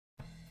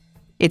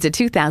It's a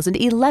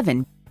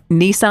 2011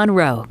 Nissan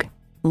Rogue.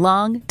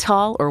 Long,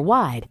 tall, or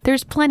wide,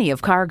 there's plenty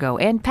of cargo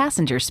and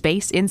passenger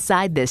space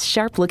inside this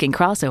sharp-looking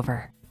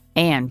crossover.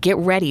 And get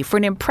ready for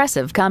an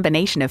impressive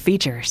combination of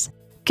features.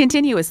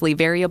 Continuously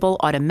variable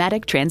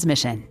automatic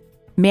transmission,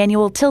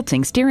 manual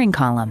tilting steering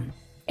column,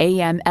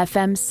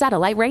 AM/FM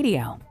satellite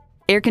radio,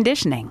 air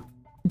conditioning,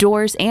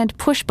 doors and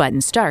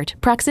push-button start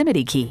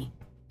proximity key,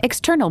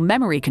 external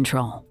memory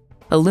control,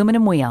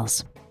 aluminum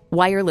wheels,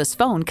 wireless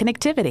phone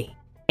connectivity,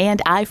 and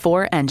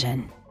i4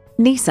 engine.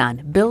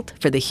 Nissan, built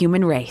for the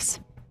human race.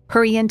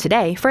 Hurry in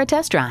today for a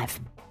test drive.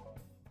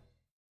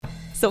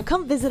 So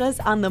come visit us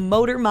on the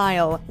Motor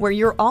Mile, where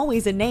you're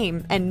always a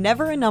name and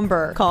never a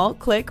number. Call,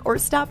 click, or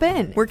stop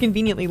in. We're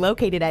conveniently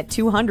located at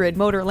 200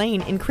 Motor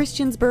Lane in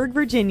Christiansburg,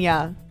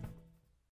 Virginia.